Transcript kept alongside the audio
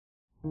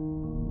Good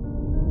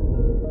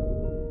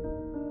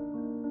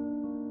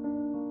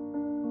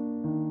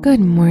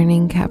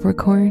morning,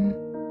 Capricorn.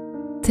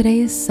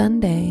 Today is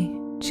Sunday,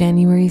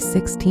 January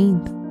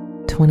 16th,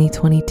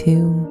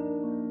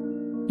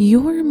 2022.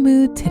 Your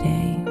mood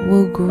today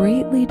will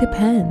greatly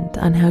depend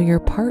on how your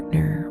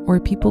partner or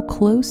people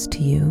close to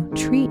you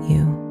treat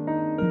you,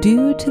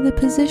 due to the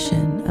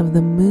position of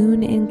the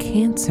moon in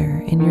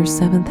Cancer in your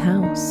 7th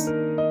house.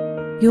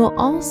 You'll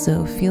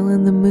also feel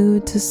in the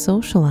mood to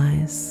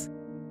socialize.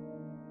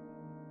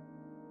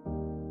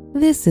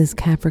 This is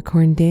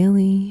Capricorn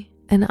Daily,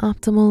 an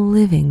optimal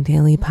living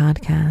daily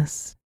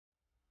podcast.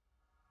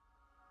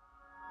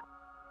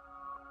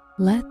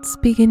 Let's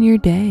begin your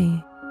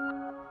day.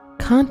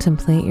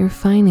 Contemplate your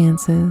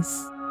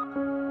finances.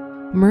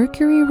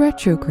 Mercury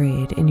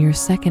retrograde in your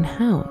 2nd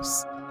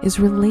house is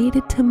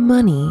related to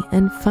money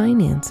and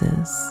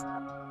finances.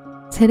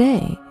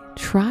 Today,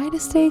 try to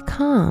stay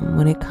calm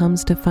when it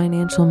comes to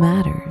financial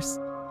matters,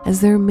 as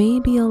there may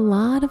be a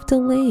lot of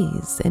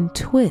delays and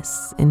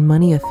twists in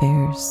money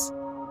affairs.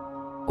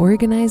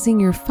 Organizing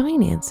your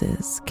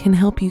finances can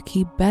help you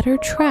keep better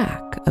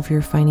track of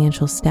your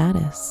financial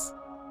status.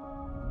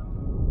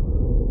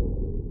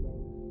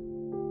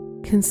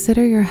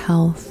 Consider your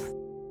health.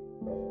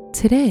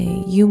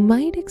 Today, you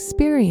might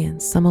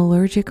experience some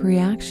allergic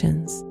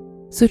reactions,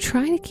 so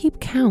try to keep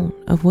count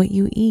of what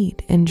you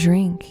eat and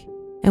drink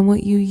and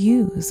what you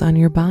use on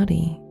your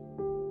body.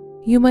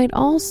 You might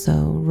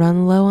also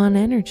run low on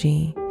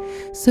energy,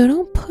 so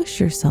don't push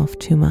yourself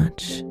too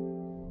much.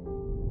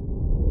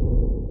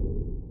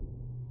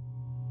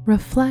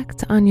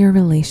 Reflect on your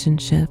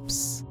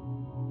relationships.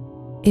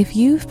 If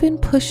you've been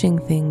pushing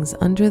things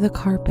under the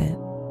carpet,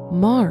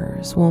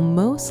 Mars will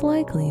most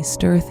likely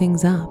stir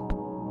things up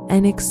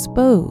and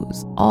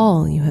expose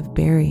all you have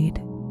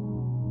buried.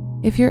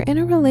 If you're in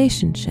a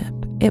relationship,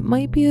 it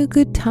might be a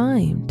good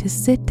time to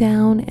sit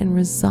down and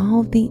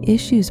resolve the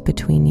issues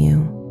between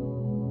you.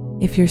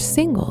 If you're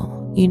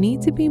single, you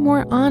need to be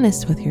more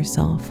honest with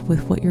yourself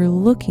with what you're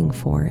looking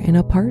for in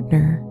a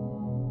partner.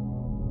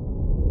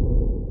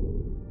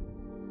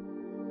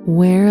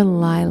 Wear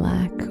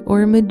lilac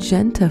or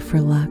magenta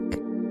for luck.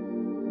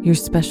 Your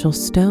special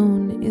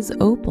stone is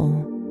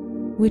opal,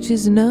 which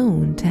is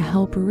known to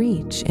help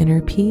reach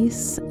inner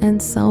peace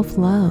and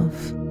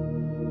self-love.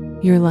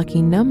 Your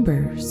lucky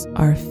numbers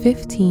are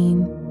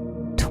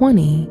 15,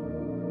 20,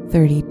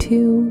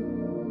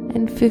 32,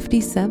 and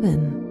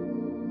 57.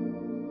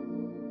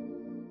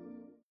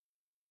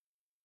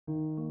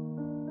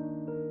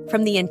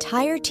 From the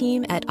entire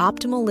team at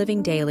Optimal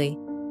Living Daily,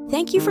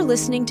 thank you for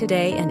listening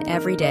today and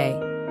every day.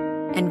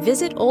 And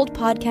visit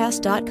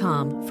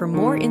oldpodcast.com for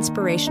more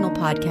inspirational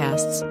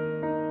podcasts.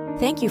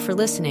 Thank you for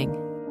listening.